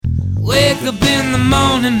Wake up in the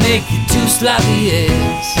morning, make you 2 sloppy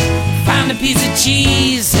eggs. Find a piece of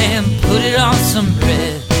cheese and put it on some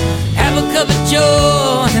bread. Have a cup of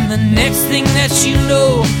joe, and the next thing that you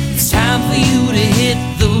know, it's time for you to hit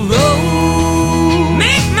the road.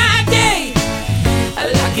 Make my day,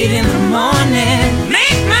 I like it in the morning.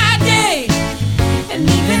 Make my day, and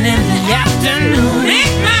even in the afternoon.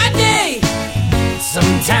 Make my day,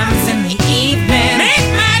 sometimes in the evening. Make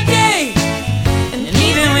my day, and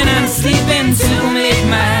even when I'm sleeping to make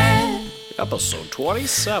my Episode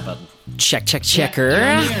 27. Checker.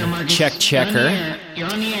 Checker.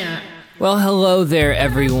 Well, hello there,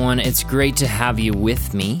 everyone. It's great to have you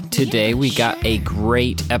with me. Today, we got a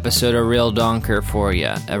great episode of Real Donker for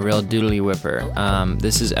you, a real doodly whipper.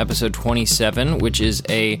 This is episode 27, which is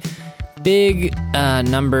a big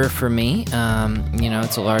number for me.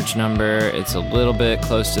 It's a large number. It's a little bit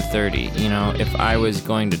close to 30. If I was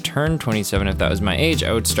going to turn 27, if that was my age,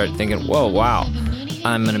 I would start thinking, whoa, wow,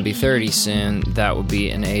 I'm going to be 30 soon. That would be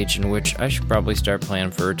an age in which I should probably start planning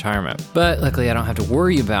for retirement. But luckily, I don't have to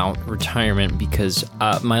worry about retirement because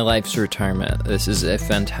my life's retirement. This is a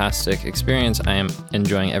fantastic experience. I am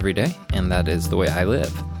enjoying every day, and that is the way I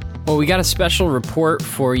live. Well, we got a special report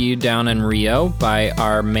for you down in Rio by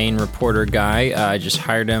our main reporter guy. I just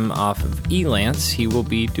hired him off of Elance. He will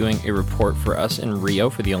be doing a report for us in Rio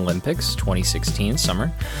for the Olympics 2016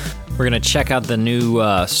 summer. We're going to check out the new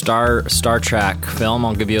Star Trek film.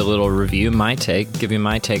 I'll give you a little review, give you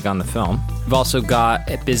my take on the film. We've also got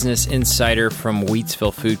a business insider from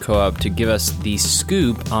Wheatsville Food Co-op to give us the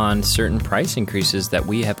scoop on certain price increases that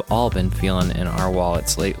we have all been feeling in our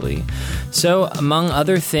wallets lately. So, among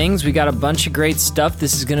other things, we got a bunch of great stuff.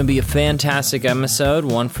 This is going to be a fantastic episode,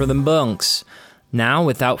 one for the bunks. Now,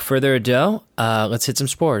 without further ado, let's hit some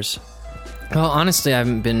spores. Well, honestly, I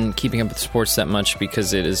haven't been keeping up with sports that much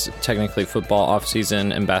because it is technically football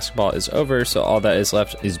off-season and basketball is over, so all that is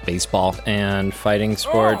left is baseball and fighting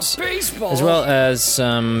sports. Oh, baseball! As well as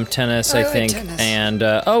some tennis, I think. Tennis. And,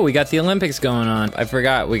 we got the Olympics going on. I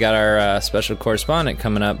forgot, we got our special correspondent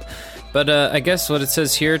coming up. But I guess what it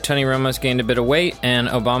says here, Tony Romo's gained a bit of weight, and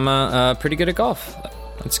Obama pretty good at golf.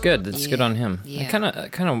 That's good. That's good on him. Yeah.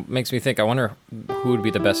 It kind of makes me think, I wonder who would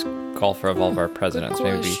be the best golfer of all of our presidents.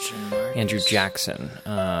 Maybe it'd be Andrew Jackson,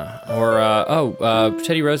 or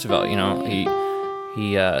Teddy Roosevelt.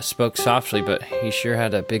 He spoke softly, but he sure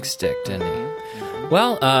had a big stick, didn't he?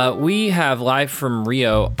 Well, we have live from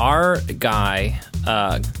Rio our guy,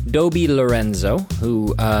 Dobie Lorenzo,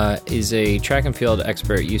 who is a track and field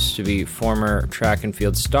expert, used to be former track and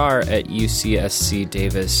field star at UCSC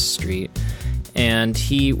Davis Street. And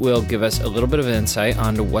he will give us a little bit of insight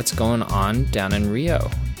onto what's going on down in Rio.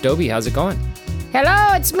 Dobie, how's it going?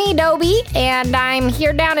 Hello, it's me, Dobie, and I'm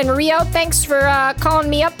here down in Rio. Thanks for calling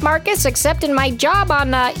me up, Marcus, accepting my job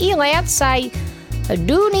on Elance. I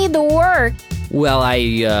do need the work. Well,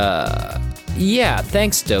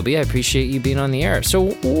 thanks, Dobie. I appreciate you being on the air.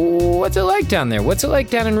 So, what's it like down there? What's it like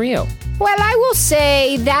down in Rio? Well, I will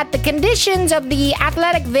say that the conditions of the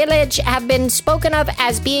athletic village have been spoken of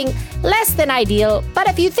as being less than ideal, but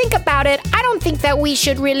if you think about it, I don't think that we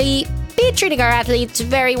should really be treating our athletes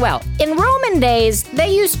very well. In Roman days,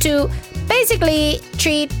 they used to basically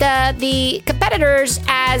treat the competitors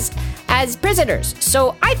as prisoners.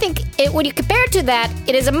 So I think when you compare it to that,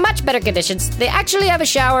 it is a much better conditions. They actually have a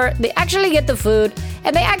shower, they actually get the food,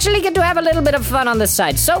 and they actually get to have a little bit of fun on the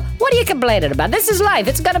side. So what are you complaining about? This is life.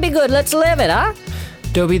 It's gonna be good. Let's live it, huh?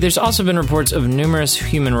 Dobie, there's also been reports of numerous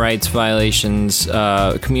human rights violations,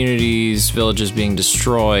 communities, villages being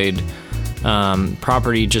destroyed,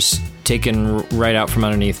 property just taken right out from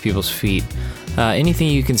underneath people's feet. Anything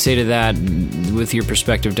you can say to that with your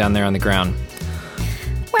perspective down there on the ground?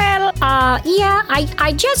 Well,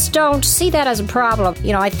 I just don't see that as a problem.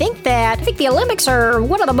 I think the Olympics are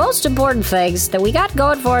one of the most important things that we got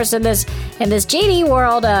going for us in this GD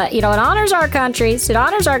world. It honors our countries, it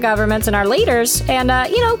honors our governments and our leaders, and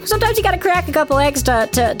sometimes you got to crack a couple eggs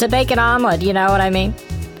to bake an omelet. You know what I mean?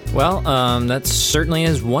 Well, that certainly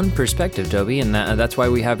is one perspective, Dobie, and that's why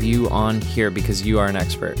we have you on here, because you are an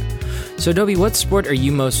expert. So, Dobie, what sport are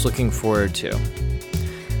you most looking forward to?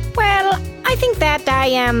 Well, I think that I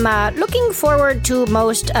am looking forward to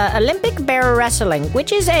most Olympic bear wrestling,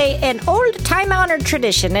 which is an old time-honored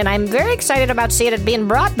tradition, and I'm very excited about seeing it being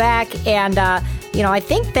brought back, and, I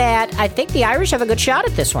think the Irish have a good shot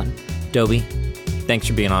at this one. Dobie, thanks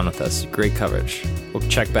for being on with us. Great coverage. We'll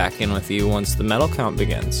check back in with you once the medal count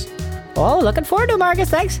begins. Oh, looking forward to it, Marcus.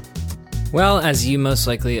 Thanks. Well, as you most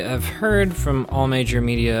likely have heard from all major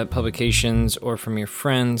media publications, or from your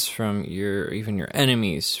friends, from even your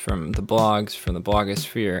enemies, from the blogs, from the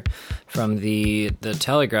blogosphere, from the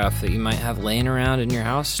Telegraph that you might have laying around in your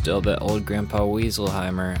house still, that old Grandpa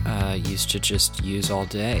Weaselheimer used to just use all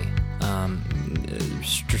day.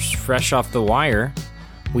 Just fresh off the wire,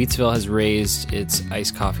 Wheatsville has raised its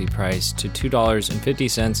iced coffee price to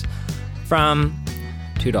 $2.50 from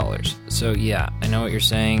 $2. So yeah, I know what you're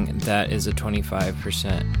saying. That is a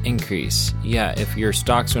 25% increase. Yeah, if your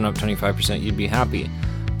stocks went up 25%, you'd be happy.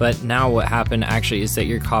 But now what happened actually is that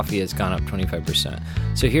your coffee has gone up 25%.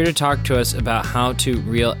 So here to talk to us about how to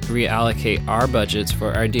reallocate our budgets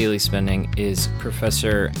for our daily spending is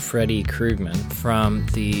Professor Freddie Krugman from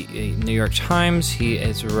the New York Times. He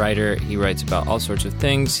is a writer. He writes about all sorts of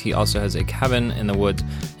things. He also has a cabin in the woods,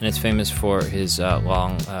 and it's famous for his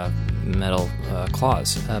long metal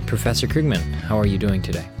claws. Professor Krugman, how are you doing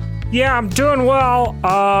today? Yeah, I'm doing well.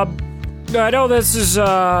 I know this is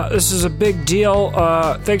a big deal.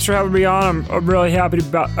 Thanks for having me on. I'm really happy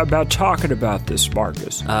about talking about this,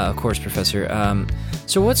 Marcus. Of course, Professor.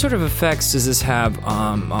 So what sort of effects does this have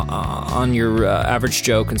on your average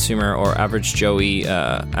Joe consumer, or average Joey,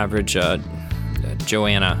 average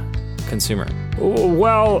Joanna consumer?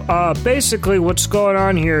 Well, basically what's going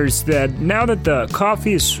on here is that now that the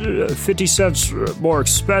coffee is 50 cents more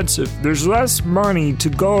expensive, there's less money to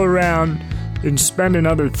go around and spend in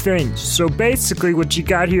other things. So basically what you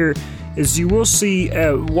got here is you will see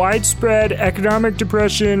a widespread economic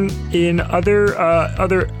depression in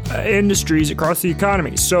other industries across the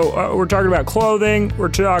economy. So we're talking about clothing, we're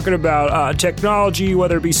talking about technology,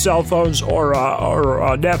 whether it be cell phones or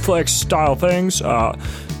Netflix style things,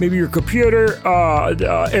 maybe your computer,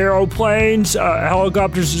 aeroplanes,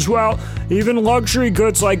 helicopters as well, even luxury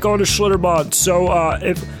goods like going to Schlitterbahn. So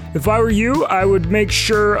if I were you, I would make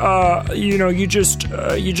sure you just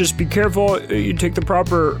be careful. You take the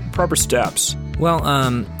proper steps. Well,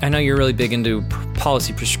 I know you're really big into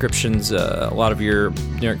policy prescriptions. A lot of your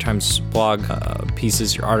New York Times blog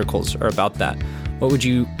pieces, your articles are about that. What would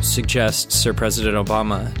you suggest Sir President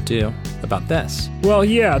Obama do about this? Well,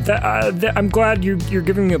 yeah, I'm glad you're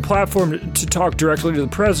giving me a platform to talk directly to the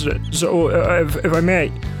president. So, if I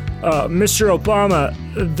may. Mr. Obama,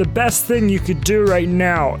 the best thing you could do right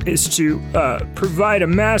now is to provide a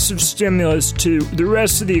massive stimulus to the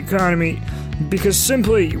rest of the economy, because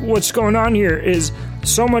simply what's going on here is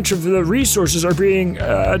so much of the resources are being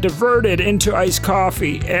diverted into iced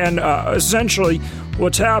coffee, and essentially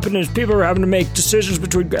what's happened is people are having to make decisions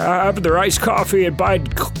between having their iced coffee and buying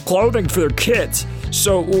clothing for their kids.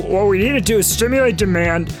 So what we need to do is stimulate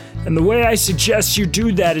demand. And the way I suggest you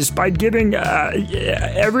do that is by giving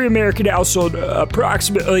every American household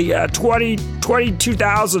approximately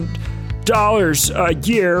 $22,000 a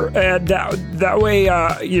year, and that way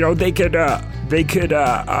they could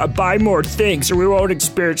buy more things, and we won't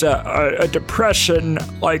experience a depression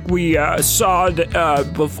like we saw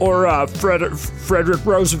before Frederick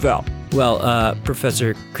Roosevelt. Well,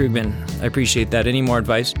 Professor Krugman, I appreciate that. Any more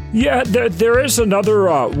advice? Yeah, there is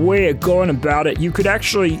another way of going about it. You could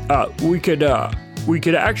actually, we could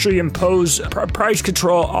actually impose price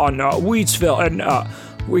control on Wheatsville, and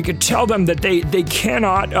we could tell them that they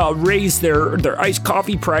cannot raise their iced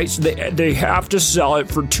coffee price. They have to sell it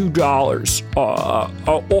for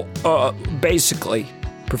 $2, basically.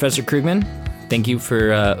 Professor Krugman, thank you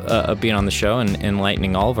for being on the show and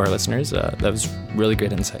enlightening all of our listeners. That was really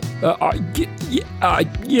great insight.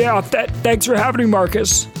 Thanks for having me,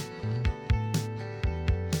 Marcus.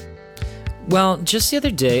 Well, just the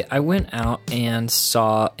other day, I went out and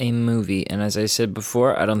saw a movie, and as I said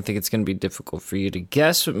before, I don't think it's going to be difficult for you to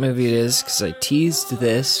guess what movie it is, because I teased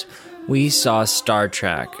this. We saw Star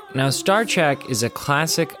Trek. Now, Star Trek is a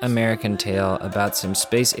classic American tale about some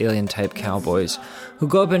space alien-type cowboys who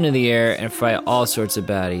go up into the air and fight all sorts of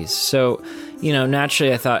baddies. So,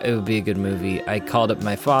 naturally I thought it would be a good movie. I called up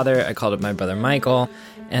my father, I called up my brother Michael,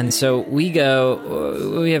 and so we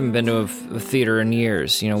haven't been to a theater in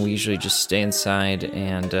years. We usually just stay inside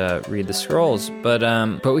and read the scrolls. But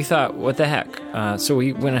we thought, what the heck? So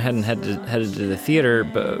we went ahead and headed to the theater,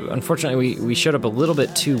 but unfortunately we showed up a little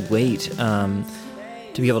bit too late to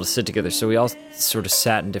be able to sit together. So we all sort of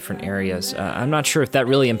sat in different areas. I'm not sure if that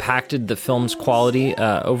really impacted the film's quality.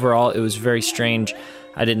 Overall, it was very strange.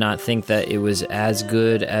 I did not think that it was as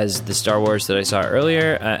good as the Star Wars that I saw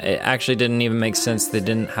earlier. It actually didn't even make sense. They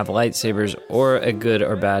didn't have lightsabers or a good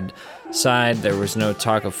or bad side. There was no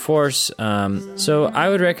talk of force. So I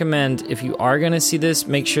would recommend, if you are going to see this,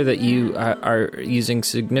 make sure that you are using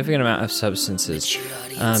significant amount of substances,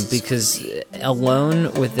 because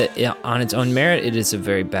alone with it on its own merit, it is a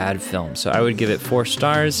very bad film. So I would give it 4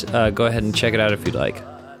 stars. Go ahead and check it out if you'd like.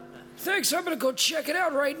 Thanks, I'm gonna go check it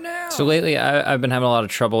out right now. So lately, I've been having a lot of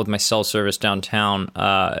trouble with my cell service downtown.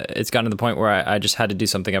 It's gotten to the point where I just had to do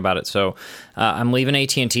something about it. So I'm leaving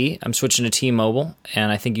AT&T. I'm switching to T-Mobile,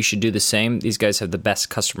 and I think you should do the same. These guys have the best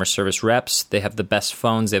customer service reps. They have the best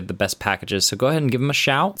phones. They have the best packages. So go ahead and give them a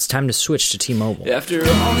shout. It's time to switch to T-Mobile. After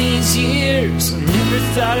all these years, I never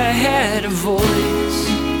thought I had a voice.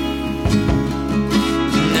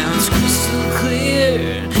 Now it's crystal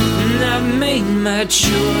clear, and I've made my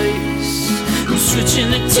choice. I'm switching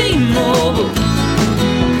to T-Mobile.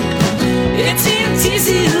 AT&T's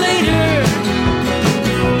later.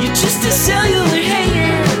 You're just a cellular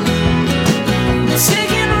hater.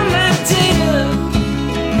 Taking all my data,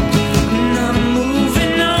 and I'm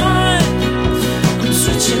moving on. I'm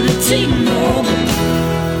switching to T-Mobile.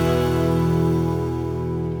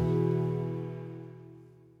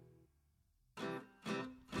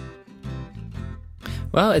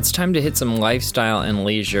 Well, it's time to hit some lifestyle and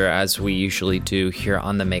leisure, as we usually do here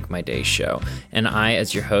on the Make My Day show. And I,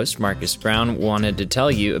 as your host, Marcus Brown, wanted to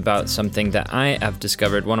tell you about something that I have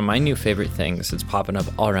discovered, one of my new favorite things that's popping up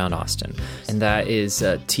all around Austin, and that is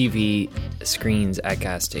TV screens at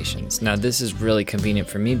gas stations. Now, this is really convenient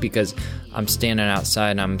for me because I'm standing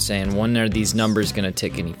outside and I'm saying, when are these numbers going to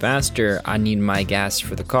tick any faster? I need my gas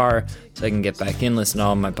for the car so I can get back in, listen to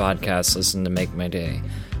all my podcasts, listen to Make My Day.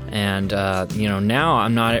 And, now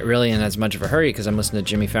I'm not really in as much of a hurry because I'm listening to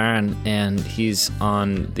Jimmy Fallon, and he's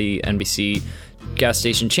on the NBC gas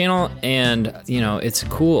station channel, and, it's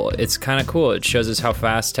cool. It's kind of cool. It shows us how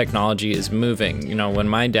fast technology is moving. When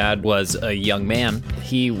my dad was a young man,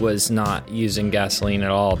 he was not using gasoline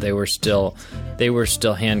at all. They were still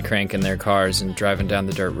hand cranking their cars and driving down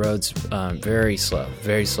the dirt roads very slow.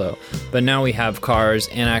 But now we have cars,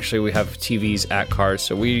 and actually we have TVs at cars,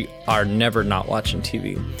 so we are never not watching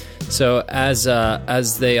TV. So as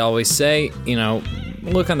they always say,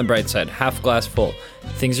 look on the bright side, half glass full.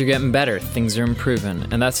 Things are getting better, things are improving,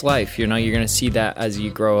 and that's life. You're going to see that as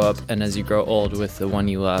you grow up and as you grow old with the one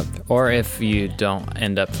you love, or if you don't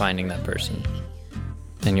end up finding that person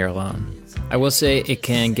and you're alone. I will say it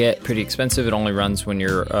can get pretty expensive. It only runs when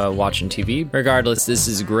you're watching TV. Regardless, this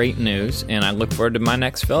is great news, and I look forward to my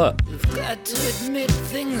next fill-up. You've got to admit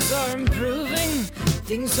things are improving.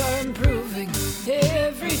 Things are improving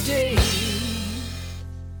every day.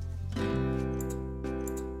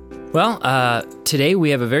 Well, today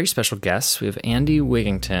we have a very special guest. We have Andy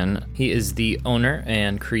Wigington. He is the owner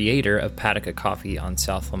and creator of Patica Coffee on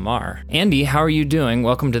South Lamar. Andy, how are you doing?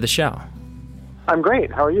 Welcome to the show. I'm great.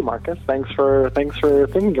 How are you, Marcus? Thanks for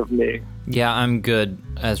thinking of me. Yeah, I'm good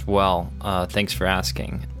as well. Thanks for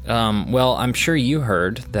asking. Well, I'm sure you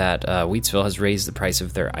heard that Wheatsville has raised the price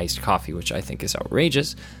of their iced coffee, which I think is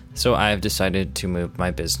outrageous. So I have decided to move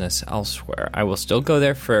my business elsewhere. I will still go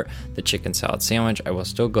there for the chicken salad sandwich. I will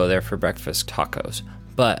still go there for breakfast tacos.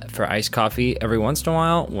 But for iced coffee, every once in a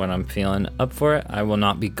while, when I'm feeling up for it, I will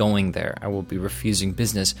not be going there. I will be refusing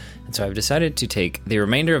business. And so I've decided to take the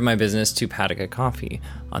remainder of my business to Patica Coffee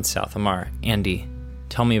on South Lamar. Andy,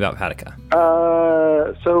 tell me about Patica.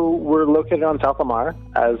 So we're located on South Lamar,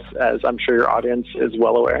 as I'm sure your audience is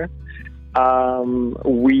well aware.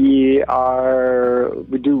 We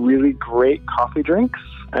do really great coffee drinks,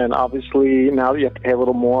 and obviously now that you have to pay a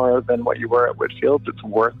little more than what you were at Whitfield,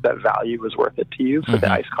 that value is worth it to you for the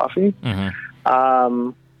iced coffee.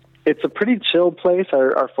 It's a pretty chilled place.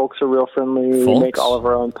 Our folks are real friendly. We make all of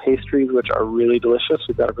our own pastries, which are really delicious.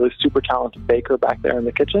 We've got a really super talented baker back there in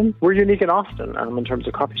the kitchen. We're unique in Austin in terms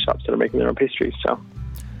of coffee shops that are making their own pastries. So.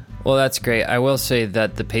 Well, that's great. I will say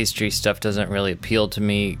that the pastry stuff doesn't really appeal to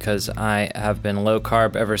me because I have been low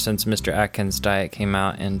carb ever since Mr. Atkins' diet came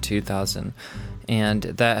out in 2000. And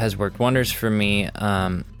that has worked wonders for me.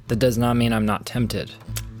 That does not mean I'm not tempted.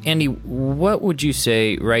 Andy, what would you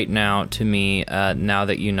say right now to me now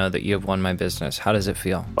that you know that you have won my business? How does it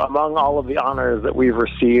feel? Among all of the honors that we've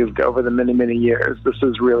received over the many, many years, this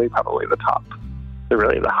is really probably the top.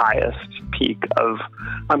 Really the highest peak of,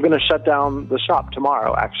 I'm going to shut down the shop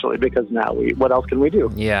tomorrow, actually, because now what else can we do?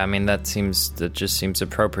 Yeah, I mean, that just seems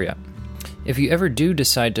appropriate. If you ever do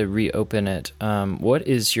decide to reopen it, what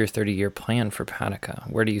is your 30-year plan for Patica?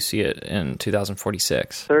 Where do you see it in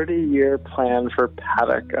 2046? 30-year plan for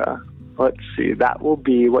Patica. let's see, that will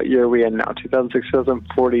be, what year are we in now? 2006,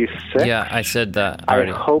 2046? Yeah, I said that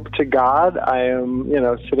already. I hope to God I am,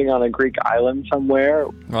 sitting on a Greek island somewhere.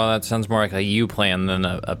 Well, that sounds more like a you plan than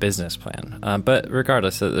a business plan. But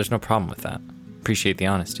regardless, there's no problem with that. Appreciate the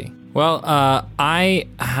honesty. Well, I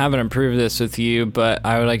haven't approved this with you, but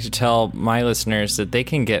I would like to tell my listeners that they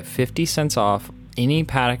can get 50 cents off any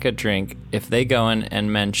Patica drink if they go in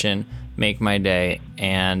and mention Make My Day,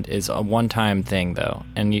 and it's a one-time thing, though,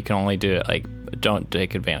 and you can only do it, don't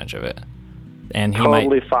take advantage of it. And he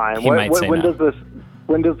fine.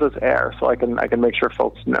 When does this air, so I can make sure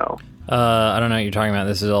folks know? I don't know what you're talking about.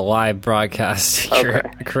 This is a live broadcast. You're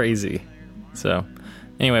crazy. So,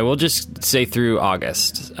 anyway, we'll just say through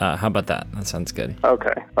August. How about that? That sounds good.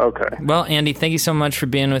 Okay. Well, Andy, thank you so much for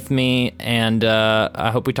being with me, and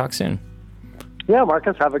I hope we talk soon. Yeah,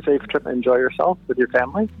 Marcus, have a safe trip and enjoy yourself with your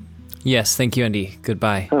family. Yes, thank you, Andy.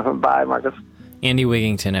 Goodbye. Bye, Marcus. Andy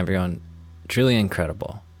Wigington, everyone. Truly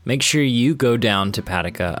incredible. Make sure you go down to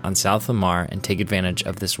Patica on South Lamar and take advantage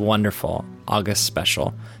of this wonderful August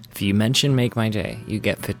special. If you mention Make My Day, you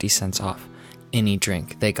get 50 cents off any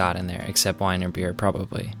drink they got in there, except wine or beer,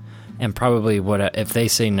 probably. And probably if they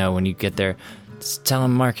say no when you get there, just tell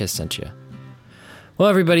them Marcus sent you. Well,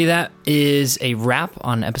 everybody, that is a wrap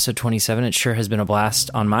on episode 27. It sure has been a blast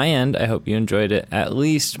on my end. I hope you enjoyed it at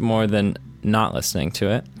least more than not listening to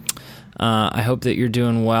it. I hope that you're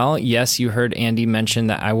doing well. Yes, you heard Andy mention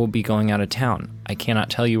that I will be going out of town. I cannot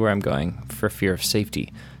tell you where I'm going for fear of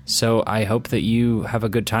safety. So I hope that you have a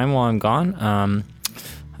good time while I'm gone.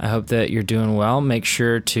 I hope that you're doing well. Make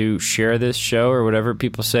sure to share this show or whatever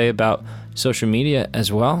people say about social media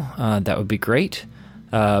as well. That would be great.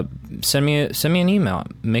 Send me an email,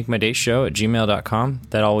 makemydayshow@gmail.com.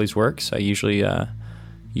 That always works. I usually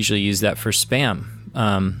use that for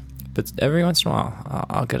spam. But every once in a while,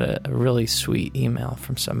 I'll get a really sweet email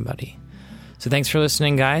from somebody. So thanks for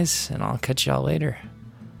listening, guys, and I'll catch y'all later.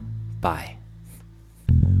 Bye.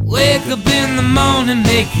 Wake up in the morning,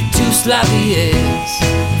 make your 2 sloppy eggs.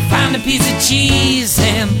 Find a piece of cheese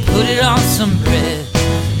and put it on some bread.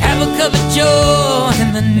 Have a cup of joe,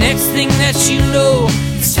 and the next thing that you know,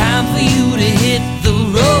 it's time for you to hit the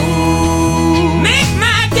road. Make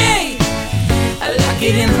my day, I like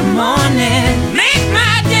it in the morning. Make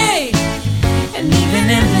my day, and even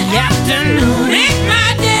in the afternoon. Make my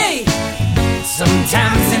day,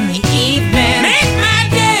 sometimes in the evening. Make my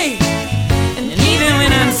day, and even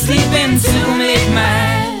when I'm sleeping to make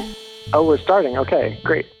my... Oh, we're starting. Okay,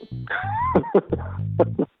 great.